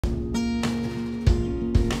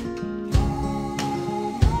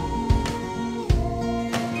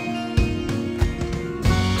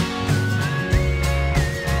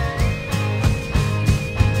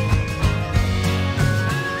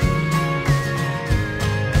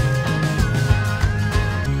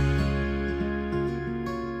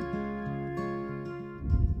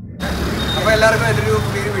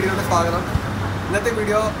സ്വാഗതം. ഇന്നത്തെ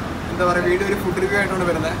വീഡിയോ എന്താ പറയുക, വീഡിയോ ഒരു ഫുഡ് റിവ്യൂ ആയിട്ടാണ്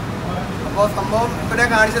വരുന്നത്. അപ്പോൾ സംഭവം ഇപ്പോൾ ഞാൻ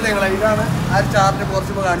കാണിച്ചത് നിങ്ങളെ ഇതാണ് ആ ചാർട്ട്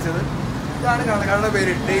കുറച്ച് ഇപ്പോൾ കാണിച്ചത്. ഇതാണ് കടകളുടെ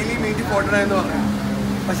പേര്, ഡെയിലി മീറ്റ് 49 എന്ന് പറഞ്ഞത്.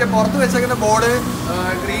 പക്ഷേ പുറത്ത് വെച്ചേക്കുന്ന ബോർഡ്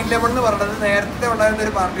ഗ്രീൻ ലെമൺ എന്ന് പറയുന്നത് നേരത്തെ ഉണ്ടായിരുന്ന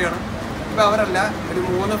ഒരു പാർട്ടിയാണ്. ഇപ്പോൾ അവരല്ല, ഒരു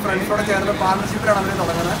 3 ഫ്രണ്ട്സോടെ ചേർന്ന് പാർട്ണർഷിപ്പിലാണ് അവർ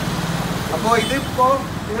തുടങ്ങുന്നത്. അപ്പോൾ ഇതിപ്പോൾ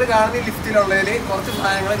നിങ്ങൾ കാണുന്ന ലിസ്റ്റിലുള്ളതിൽ കുറച്ച്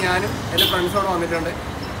സാധനങ്ങൾ ഞാനും എൻ്റെ ഫ്രണ്ട്സോട് വന്നിട്ടുണ്ട്.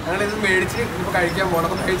 ഞങ്ങളിത് മേടിച്ച് ഇപ്പോൾ കഴിക്കാൻ പോകണം.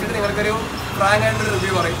 അപ്പോൾ കഴിച്ചിട്ട് നിങ്ങൾക്കൊരു ഫ്രാങ്ക് ആയിട്ടൊരു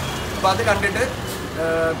റിവ്യൂ പറയും. അപ്പോൾ അത് കണ്ടിട്ട്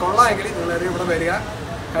കൊള്ളാമെങ്കിൽ നിങ്ങളൊരു ഇവിടെ വരിക,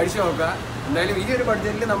 കഴിച്ച് നോക്കുക. എന്തായാലും ഈ ഒരു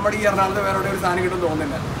ബഡ്ജറ്റിൽ നമ്മുടെ ഈ എറണാകുളത്ത് വേറെ ഒരു സാധനം കിട്ടും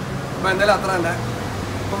തോന്നുന്നില്ല. അപ്പോൾ എന്തായാലും അത്ര തന്നെ.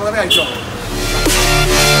 അപ്പോൾ നിങ്ങൾ കഴിച്ചോ.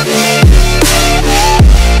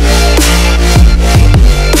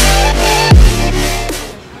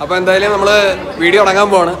 അപ്പോൾ എന്തായാലും നമ്മൾ വീഡിയോ തുടങ്ങാൻ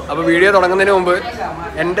പോവാണ്. അപ്പോൾ വീഡിയോ തുടങ്ങുന്നതിന് മുമ്പ്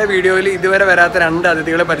എൻ്റെ വീഡിയോയിൽ ഇതുവരെ വരാത്ത 2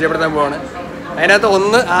 അതിഥികളെ പരിചയപ്പെടുത്താൻ പോവാണ്. അതിനകത്ത്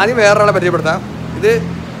ഒന്ന് ആദ്യം വേറൊരാളെ പരിചയപ്പെടുത്താം. ഇത്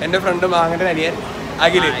എൻ്റെ ഫ്രണ്ട് മാങ്ങൻ്റെ അനിയൻ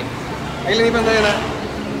അഖിൽ. അഖിൽ, നീ ഇപ്പം എന്താ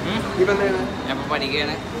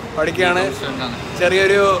ചെയ്യണേ? പഠിക്കുകയാണ്.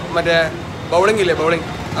 ചെറിയൊരു മറ്റേ ബൗളിംഗ് ഇല്ലേ, ബൗളിംഗ്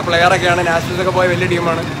ആ പ്ലെയറൊക്കെയാണ്. നാഷണൽസൊക്കെ പോയ വലിയ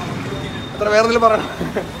ടീമാണ്. അത്ര വേറെ എന്തെങ്കിലും പറയണം,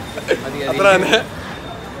 അത്ര തന്നെ.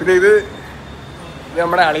 പിന്നെ ഇത്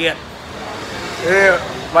നമ്മുടെ അളിയൻ, ഇത്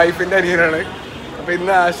വൈഫിൻ്റെ അനിയനാണ്. അപ്പോൾ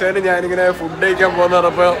ഇന്ന് ആശാന് ഞാനിങ്ങനെ ഫുഡ് കഴിക്കാൻ പോകുന്ന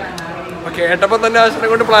പറഞ്ഞപ്പോൾ കേട്ടപ്പോൾ തന്നെ ആശാനെ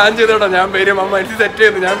കൊണ്ട് പ്ലാൻ ചെയ്ത് കേട്ടോ, ഞാൻ വരും, അമ്മ മനസ്സിൽ സെറ്റ്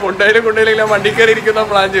ചെയ്തു. ഞാൻ കൊണ്ടുപോയില്ലെങ്കിൽ ഞാൻ വണ്ടി കയറി ഇരിക്കുന്ന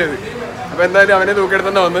പ്ലാൻ ചെയ്ത്. അപ്പോൾ എന്തായാലും അവനെ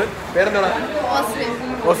തൂക്കിയെടുത്തന്നെ വന്ന്. പേരെന്താണ്?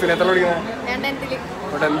 ഹോസ്റ്റലിൽ. എത്ര പഠിക്കുന്നത്?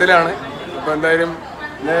 10th-ലാണ്. അപ്പോൾ എന്തായാലും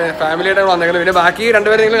ഫാമിലിയായിട്ടാണ് വന്നേക്കുന്നത്. പിന്നെ ബാക്കി 2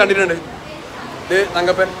 പേരെ നിങ്ങൾ കണ്ടിട്ടുണ്ട്. ഇത്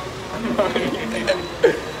തങ്കപ്പൻ.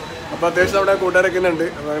 അപ്പോൾ അത്യാവശ്യം അവിടെ കൂട്ടുകാരൊക്കെ ഉണ്ട്.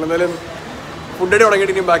 അപ്പോൾ ഞങ്ങൾ എന്തായാലും ഫുഡ് അടി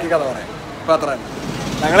തുടങ്ങിയിട്ട് ഇനിയും ബാക്കി കഥ പറയാം. അപ്പോൾ അത്ര തന്നെ.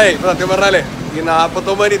 ഞങ്ങളെ ഇപ്പോൾ സത്യം പറഞ്ഞാലേ ഈ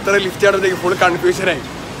 49 ഇത്ര ലിഫ്റ്റ് ആടുമ്പോഴത്തേക്ക് ഫുൾ കൺഫ്യൂഷനായി.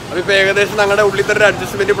 അപ്പോൾ ഇപ്പോൾ ഏകദേശം ഞങ്ങളുടെ ഉള്ളിൽ തന്നെ ഒരു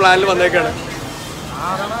അഡ്ജസ്റ്റ്മെൻറ്റ് പ്ലാനിൽ വന്നേക്കാണ്.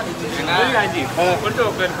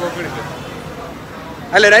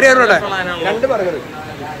 അല്ല, ആരോടെ 2 ബർഗർ,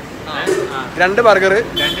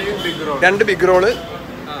 2 ബിഗ് റോള്,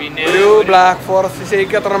 ഒരു ബ്ലാക്ക് ഫോറസ്റ്റ്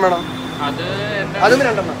ഷേക്ക്. എത്ര വേണം? അതും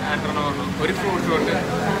 2 ഒരു ഫ്രൂട്ട് ഷോട്ട്.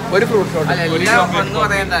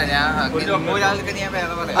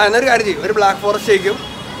 എന്നൊരു കാര്യം ചെയ്യും, ഒരു black forest ഷേക്കും.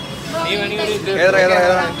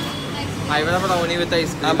 Brownie with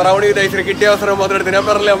ice cream. കിട്ടിയ അവസരം മാത്രം എടുത്ത്. ഞാൻ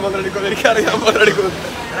പറഞ്ഞില്ല 9 അടിക്കും, എനിക്കറിയാം 9 അടിക്കും.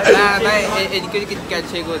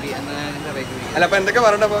 അല്ല, അപ്പൊ എന്തൊക്കെ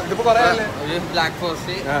പറയണ്ട? ഇതിപ്പോ പറയാല്ലേ,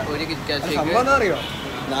 സംഭവം എന്താ അറിയോ,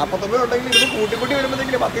 49 ഉണ്ടെങ്കിൽ ഇത് കൂട്ടി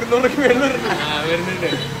വരുമ്പോഴത്തേക്കില്ലേ 10-200 വരുന്നുണ്ട്.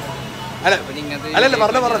 അല്ലല്ല,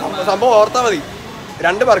 പറഞ്ഞ സംഭവം ഓർത്താ മതി.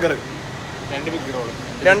 2 ബർഗർ, 2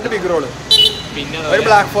 ബിഗ് റോള്, പിന്നെ ഒരു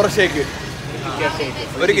ബ്ലാക്ക് ഫോറസ്റ്റ് ഷേക്ക്,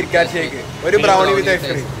 ഒരു കിറ്റ്കാറ്റ് ഷേക്ക്, ഒരു ബ്രൗണി വിത്ത്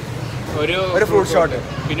ഐസ്ക്രീം, ഒരു ഫ്രൂട്ട് ഷോട്ട്,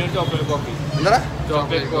 പിന്നെ ഒരു ചോക്ലേറ്റ് കോഫി. എന്താ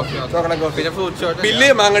ചോക്ലേറ്റ് കോഫി, പിന്നെ ഫ്രൂട്ട് ഷോട്ട്. ബില്ല്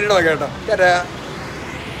മാങ്ങണ്ടിട്ട് നോക്കാം കേട്ടോ.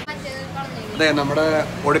 അതെ, നമ്മുടെ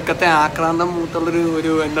ഒടുക്കത്തെ ആക്രാന്തം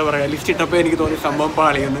മൂത്തുള്ളൊരു എന്താ പറയുക ലിസ്റ്റ് ഇട്ടപ്പോൾ എനിക്ക് തോന്നി സംഭവം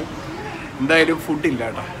പാളിയെന്ന്. എന്തായാലും ഫുഡില്ല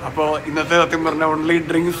കേട്ടോ. അപ്പോൾ ഇന്നത്തെ സത്യം പറഞ്ഞാൽ ഓൺലി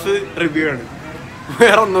ഡ്രിങ്ക്സ് റിവ്യൂ ആണ്,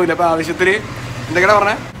 വേറെ ഒന്നുമില്ല. അപ്പോൾ ആവശ്യത്തിന് എന്തൊക്കെയാണ്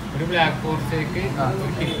പറഞ്ഞത്? ഒരു ബ്ലാക്ക് ഫോറസ്റ്റ് ഷേക്ക്,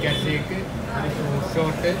 ഒരു കിറ്റ്കാറ്റ് ഷേക്ക്, ഒരു ഫ്രൂട്ട്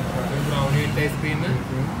ഷോട്ട്, ഒരു ബ്രൗണി വിത്ത് ഐസ്ക്രീം,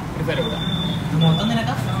 ഒരു ഫലൂഡ.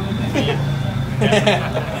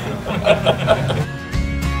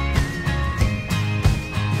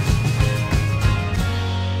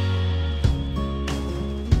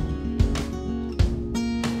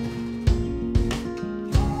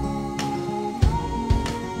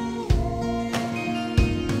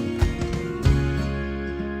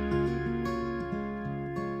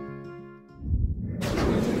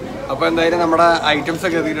 അപ്പോൾ എന്തായാലും നമ്മുടെ ഐറ്റംസ്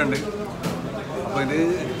ഒക്കെ എത്തിയിട്ടുണ്ട്. അപ്പോൾ ഇത്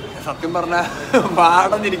സത്യം പറഞ്ഞാൽ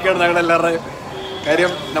പാടഞ്ഞിരിക്കുകയാണ് ഞങ്ങളുടെ എല്ലാവരുടെയും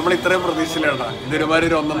കാര്യം. നമ്മൾ ഇത്രയും പ്രതീക്ഷയിലാണ്. ഇതൊരുമാതിരി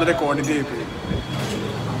ഒരു 1.5 ക്വാണ്ടിറ്റി ആയിപ്പോയി.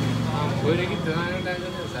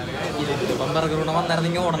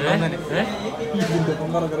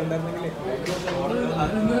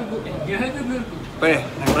 അപ്പേ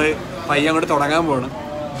ഞങ്ങൾ പയ്യെ അങ്ങോട്ട് തുടങ്ങാൻ പോവാണ്.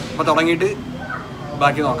 അപ്പോൾ തുടങ്ങിയിട്ട്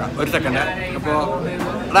ബാക്കി നോക്കാം. ഒരു സെക്കൻഡ്. അപ്പോൾ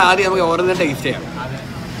ഇവിടെ ആദ്യം നമുക്ക് ഓരോന്നും ടേസ്റ്റ് ചെയ്യാം.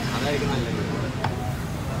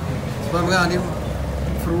 അപ്പോൾ നമുക്ക് ആദ്യം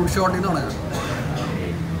ഫ്രൂട്ട് ഷോട്ടിൽ നിന്ന് തുടങ്ങാം.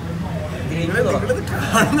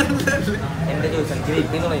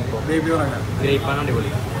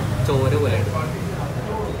 ചോര പോലെ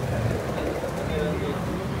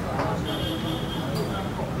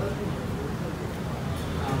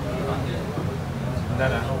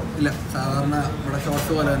ഇല്ല, സാധാരണ ഇവിടെ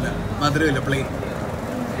ഷോർട്സ് പോലെ അല്ല, മധുരമില്ല, പ്ലെയിൻ.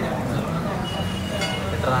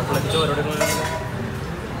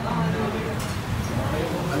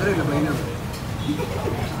 മധുരമില്ല, പ്ലെയിനാണ്.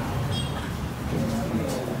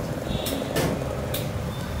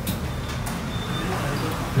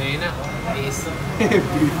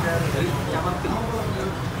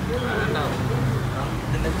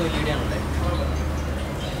 എന്താ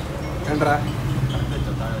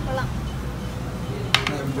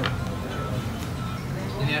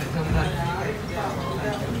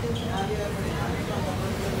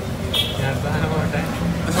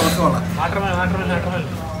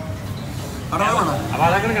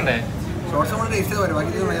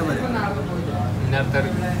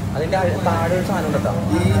അതിന്റെ താഴെ ഒരു സാധനം ഉണ്ടോ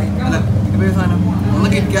ഒന്ന്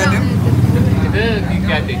കിറ്റ്കാറ്റും ഇത്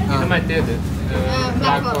കിറ്റ്കാറ്റ് ഇത് മറ്റേത്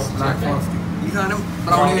ബ്ലാക്ക് ഫോറസ്റ്റ് ഈ സാധനം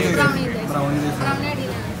ബ്രൗണി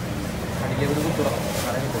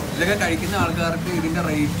ഇതൊക്കെ കഴിക്കുന്ന ആൾക്കാർക്ക് ഇതിന്റെ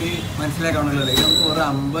റേറ്റ് മനസ്സിലാക്കാണല്ലോ ഇത് നമുക്ക് ഒരു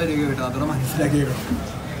 50 രൂപ കിട്ടും അതോടെ മനസ്സിലാക്കിയേക്കണം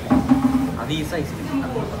അത് ഈ സൈസിൽ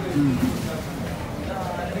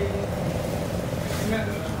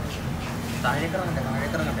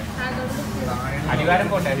അടിവാരം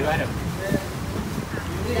പോട്ടെ അടിവാരം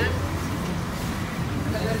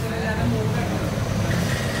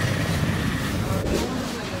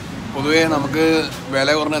പൊതുവേ നമുക്ക് വില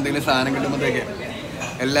കുറഞ്ഞ എന്തെങ്കിലും സാധനം കിട്ടുമ്പോഴത്തേക്ക്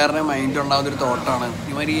എല്ലാവരുടെയും മൈൻഡ് ഉണ്ടാകുന്നൊരു തോട്ടാണ്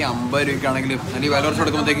ഇവർ ഈ 50 രൂപയ്ക്കാണെങ്കിലും അല്ലെങ്കിൽ വില കുറച്ച്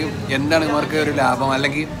കൊടുക്കുമ്പോഴത്തേക്കും എന്താണ് ഇവർക്ക് ഒരു ലാഭം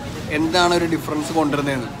അല്ലെങ്കിൽ എന്താണ് ഒരു ഡിഫറൻസ്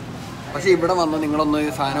കൊണ്ടുവരുന്നതെന്ന്. പക്ഷേ ഇവിടെ വന്ന് നിങ്ങളൊന്ന്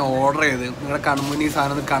സാധനം ഓർഡർ ചെയ്ത് നിങ്ങളുടെ കൺമുന്നിൽ ഈ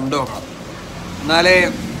സാധനം ഒന്ന് കണ്ടു നോക്കണം. എന്നാലേ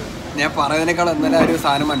ഞാൻ പറയുന്നതിനേക്കാൾ എന്നാലേ ആ ഒരു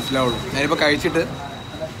സാധനം മനസ്സിലാവുള്ളൂ. ഞാനിപ്പോൾ കഴിച്ചിട്ട്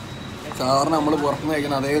സാധാരണ നമ്മൾ പുറത്തുനിന്ന്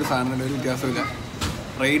കഴിക്കുന്ന അതേ ഒരു സാധനത്തിൻ്റെ ഒരു വ്യത്യാസമില്ല.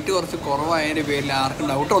 റേറ്റ് കുറച്ച് കുറവായതിൻ്റെ പേരിൽ ആർക്കും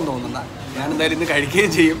ഡൗട്ടൊന്നും തോന്നണ്ട. ഞാൻ എന്തായാലും ഇന്ന്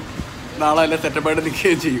കഴിക്കുകയും ചെയ്യും, നാളെ എല്ലാം സെറ്റപ്പായിട്ട്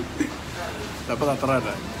നിൽക്കുകയും ചെയ്യും. അപ്പോൾ അത്ര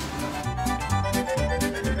തന്നെ.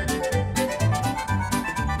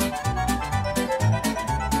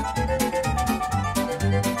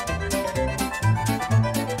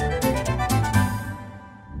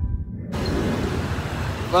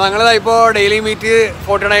 അപ്പോൾ ഞങ്ങളിതാ ഇപ്പോൾ ഡെയിലി മീറ്റ്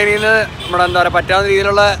 49 നമ്മുടെ എന്താ പറയുക പറ്റാവുന്ന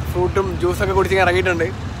രീതിയിലുള്ള ഫ്രൂട്ടും ജ്യൂസൊക്കെ കുടിച്ച് ഇറങ്ങിയിട്ടുണ്ട്.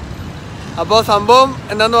 അപ്പോൾ സംഭവം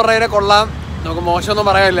എന്താണെന്ന് പറഞ്ഞു കഴിഞ്ഞാൽ കൊള്ളാം, നമുക്ക് മോശമൊന്നും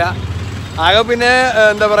പറയാനില്ല. ആകെ പിന്നെ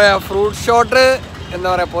എന്താ പറയുക ഫ്രൂട്ട് ഷോട്ട് എന്താ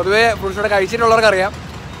പറയുക പൊതുവേ ഫ്രൂട്ട് ഷോട്ട് കഴിച്ചിട്ടുള്ളവർക്കറിയാം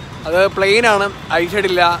അത് പ്ലെയിനാണ്, ഐസ്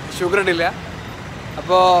ഇടില്ല, ഷുഗർ ഇടില്ല.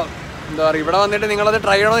 അപ്പോൾ എന്താ പറയുക ഇവിടെ വന്നിട്ട് നിങ്ങളത്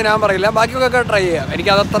ട്രൈ ചെയ്യണമെന്ന് ഞാൻ പറയില്ല, ബാക്കിയൊക്കെ ട്രൈ ചെയ്യാം.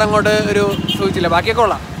 എനിക്ക് അതത്ര അങ്ങോട്ട് ഒരു സൂചിച്ചില്ല, ബാക്കിയൊക്കെ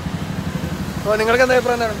കൊള്ളാം. അപ്പോൾ നിങ്ങൾക്ക് എന്താ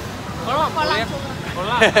അഭിപ്രായം എന്താണ്?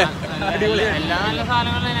 എല്ലാ നല്ല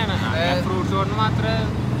സാധനങ്ങളും തന്നെയാണ്. ഫ്രൂട്ട്സ് കൊണ്ട് മാത്രമേ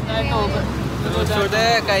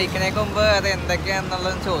കഴിക്കണേക്ക് മുമ്പ് അത്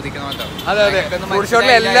എന്തൊക്കെയാന്നുള്ളത് ചോദിക്കണമല്ലോ. അതെ അതെ, ഫ്രൂട്ട്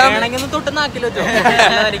ഷോട്ടിലെല്ലാം തൊട്ട് നാക്കിലോ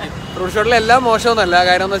ഫ്രൂട്ട് ഷോട്ടിലെല്ലാം മോശമൊന്നുമല്ല.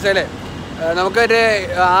 കാര്യം എന്ന് വെച്ചാൽ നമുക്കൊരു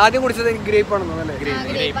ആദ്യം കുടിച്ചത് എനിക്ക് ഗ്രേപ്പ് ആണെന്ന് തോന്നുന്നല്ലേ,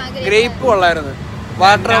 ഗ്രേപ്പ് കൊള്ളായിരുന്നു.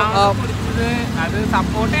 വാട്ടർ അത്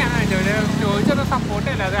സപ്പോർട്ട് ചോദിച്ചത് സപ്പോർട്ട്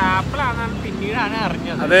അല്ല, അത് ആപ്പിൾ ആണെന്നാണ് പിന്നീടാണ്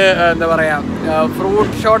അറിഞ്ഞത്. അത് എന്താ പറയാ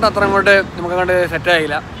ഫ്രൂട്ട് ഷോട്ട് അത്ര അങ്ങോട്ട് നമുക്ക് അങ്ങോട്ട് സെറ്റ്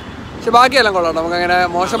ആയില്ല. പക്ഷെ ബാക്കിയെല്ലാം കൊള്ളാം, നമുക്ക് അങ്ങനെ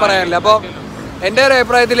മോശം പറയാനില്ല. അപ്പോൾ എൻ്റെ ഒരു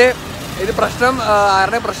അഭിപ്രായത്തിൽ ഇത് പ്രശ്നം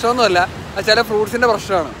ആരുടെയും പ്രശ്നമൊന്നുമല്ല, അത് ചില ഫ്രൂട്ട്സിൻ്റെ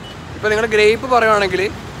പ്രശ്നമാണ്. ഇപ്പോൾ നിങ്ങൾ ഗ്രേപ്പ് പറയുവാണെങ്കിൽ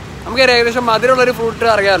നമുക്ക് ഏകദേശം മധുരമുള്ളൊരു ഫ്രൂട്ട്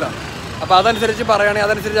അറിയാമല്ലോ. അപ്പോൾ അതനുസരിച്ച് പറയുകയാണെങ്കിൽ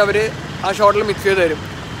അതനുസരിച്ച് അവർ ആ ഷോട്ടിൽ മിക്സ് ചെയ്ത് തരും.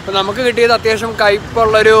 ഇപ്പോൾ നമുക്ക് കിട്ടിയത് അത്യാവശ്യം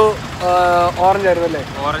കയ്പുള്ളൊരു ഓറഞ്ച് ആയിരുന്നു അല്ലേ,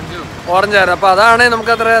 ഓറഞ്ച് ആയിരുന്നു. അപ്പോൾ അതാണ്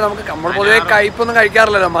നമുക്കത്ര നമ്മൾ പൊതുവേ കയ്പൊന്നും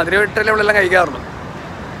കഴിക്കാറില്ലല്ലോ, മധുരം ഇട്ടല്ലേ നമ്മളെല്ലാം കഴിക്കാറുള്ളൂ.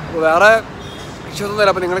 അപ്പോൾ വേറെ ഇഷ്യൂസൊന്നുമില്ല.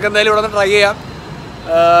 അപ്പോൾ നിങ്ങൾക്ക് എന്തായാലും ഇവിടെ നിന്ന് ട്രൈ ചെയ്യാം.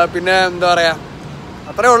 പിന്നെ എന്താ പറയുക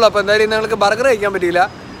അത്രേ ഉള്ളൂ. അപ്പോൾ എന്തായാലും നിങ്ങൾക്ക് ബർഗർ കഴിക്കാൻ പറ്റിയില്ല,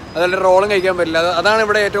 അതുപോലെ റോളും കഴിക്കാൻ പറ്റില്ല. അതാണ്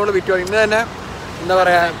ഇവിടെ ഏറ്റവും കൂടുതൽ വിറ്റുപോയി. ഇന്ന് തന്നെ എന്താ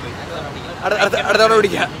പറയുക അടുത്തോടെ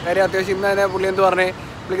പിടിക്കുക. കാര്യം അത്യാവശ്യം ഇന്ന് തന്നെ പുള്ളി എന്ത് പറഞ്ഞേ,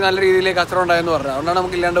 പുള്ളിക്ക് നല്ല രീതിയിൽ കച്ചവടം ഉണ്ടായെന്ന് പറഞ്ഞു. അതുകൊണ്ടാണ്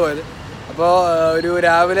നമുക്ക് ഇല്ലാണ്ട് പോയത്. അപ്പോൾ ഒരു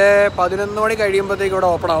രാവിലെ 11 മണി കഴിയുമ്പോഴത്തേക്ക് ഇവിടെ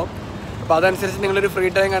ഓപ്പൺ ആവും. അപ്പോൾ അതനുസരിച്ച് നിങ്ങളൊരു ഫ്രീ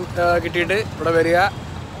ടൈം കിട്ടിയിട്ട് ഇവിടെ വരിക,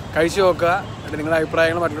 കഴിച്ചു നോക്കുക, എന്നിട്ട് നിങ്ങളുടെ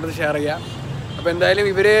അഭിപ്രായങ്ങൾ മറ്റുള്ളവർക്ക് ഷെയർ ചെയ്യുക. അപ്പോൾ എന്തായാലും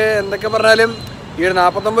ഇവർ എന്തൊക്കെ പറഞ്ഞാലും ഈ ഒരു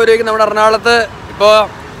 49 രൂപയ്ക്ക് നമ്മുടെ എറണാകുളത്ത് ഇപ്പോൾ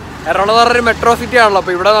എറണാകുളം എന്ന് പറഞ്ഞൊരു മെട്രോ സിറ്റി ആണല്ലോ.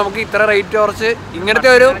 അപ്പോൾ ഇവിടെ നമുക്ക് ഇത്ര റേറ്റ് കുറച്ച് ഇങ്ങനത്തെ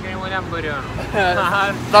ഒരു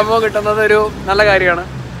സംഭവം കിട്ടുന്നത് ഒരു നല്ല കാര്യമാണ്.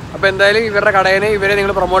 അപ്പോൾ എന്തായാലും ഇവരുടെ കടയിനെ ഇവരെ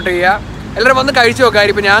നിങ്ങൾ പ്രൊമോട്ട് ചെയ്യുക, എല്ലാവരും വന്ന് കഴിച്ചു നോക്കുക.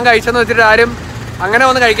 ഇപ്പോൾ ഞാൻ കഴിച്ചെന്ന് വെച്ചിട്ട് ആരും അങ്ങനെ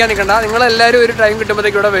വന്ന് കഴിക്കാൻ നിൽക്കണ്ട. നിങ്ങളെല്ലാവരും ഒരു ടൈം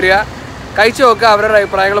കിട്ടുമ്പോഴത്തേക്ക് ഇവിടെ വരിക, കഴിച്ചു നോക്കുക, അവരുടെ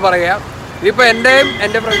അഭിപ്രായങ്ങൾ പറയുക. ഇതിപ്പോൾ എൻ്റെയും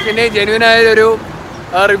എൻ്റെ ഫ്രണ്ട്സിൻ്റെയും ജെന്യൂനായൊരു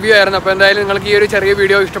റിവ്യൂ ആയിരുന്നു. അപ്പോൾ എന്തായാലും നിങ്ങൾക്ക് ഈ ഒരു ചെറിയ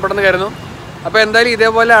വീഡിയോ ഇഷ്ടപ്പെടുന്നു കരുതുന്നു. അപ്പോൾ എന്തായാലും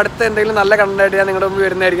ഇതേപോലെ അടുത്ത എന്തെങ്കിലും നല്ല കണ്ടന്റ് ഞാൻ നിങ്ങളുടെ മുമ്പ്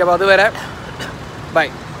വരുന്നതായിരിക്കും. അപ്പോൾ അതുവരെ ബൈ.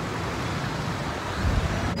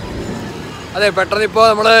 അതെ, പെട്ടെന്ന് ഇപ്പോൾ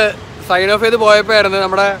നമ്മൾ സൈൻ ഓഫ് ചെയ്ത് പോയപ്പോൾ ആയിരുന്നു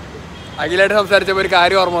നമ്മുടെ അഖിലായിട്ട് സംസാരിച്ചപ്പോൾ ഒരു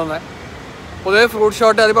കാര്യം ഓർമ്മ വന്നത്. പൊതുവേ ഫ്രൂട്ട്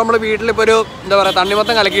ഷോട്ട് അതിപ്പോൾ നമ്മൾ വീട്ടിലിപ്പോൾ ഒരു എന്താ പറയുക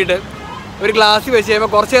തണ്ണിമത്തം കലക്കിയിട്ട് ഒരു ഗ്ലാസ്സിൽ വെച്ച്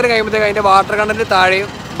കഴിയുമ്പോൾ കുറച്ച് നേരം കഴിയുമ്പോഴത്തേക്ക് അതിൻ്റെ വാട്ടർ കണ്ടൻറ്റ് താഴെയും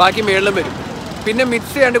ബാക്കി മേളിലും വരും. പിന്നെ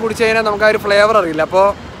മിക്സ് ചെയ്യാണ്ട് കുടിച്ച് കഴിഞ്ഞാൽ നമുക്ക് ആ ഒരു ഫ്ലേവർ അറിയില്ല. അപ്പോൾ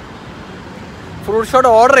ഫ്രൂട്ട് ഷോട്ട്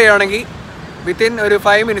ഓർഡർ ചെയ്യുകയാണെങ്കിൽ വിത്തിൻ ഒരു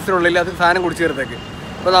 5 മിനിറ്റ്സിനുള്ളിൽ അത് സാധനം കുടിച്ച് തീർത്തേക്ക്.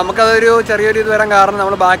 അപ്പോൾ നമുക്കതൊരു ചെറിയൊരു ഇത് വരാൻ കാരണം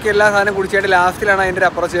നമ്മൾ ബാക്കി എല്ലാ സാധനം കുടിച്ചിട്ട് ലാസ്റ്റിലാണ് അതിൻ്റെ ഒരു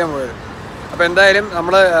അപ്രോച്ച് ചെയ്യാൻ പോയത്. അപ്പോൾ എന്തായാലും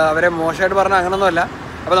നമ്മൾ അവരെ മോശമായിട്ട് പറഞ്ഞാൽ അങ്ങനൊന്നുമല്ല.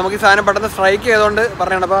 അപ്പോൾ നമുക്ക് ഈ സാധനം പെട്ടെന്ന് സ്ട്രൈക്ക് ചെയ്തുകൊണ്ട്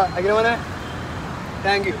പറഞ്ഞാണ്. അപ്പോൾ അങ്ങനെ പോലെ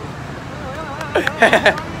താങ്ക് യു.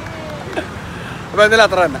 അപ്പോൾ എന്തായാലും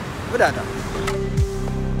അത്ര തന്നെ. ഒരു ടാറ്റ.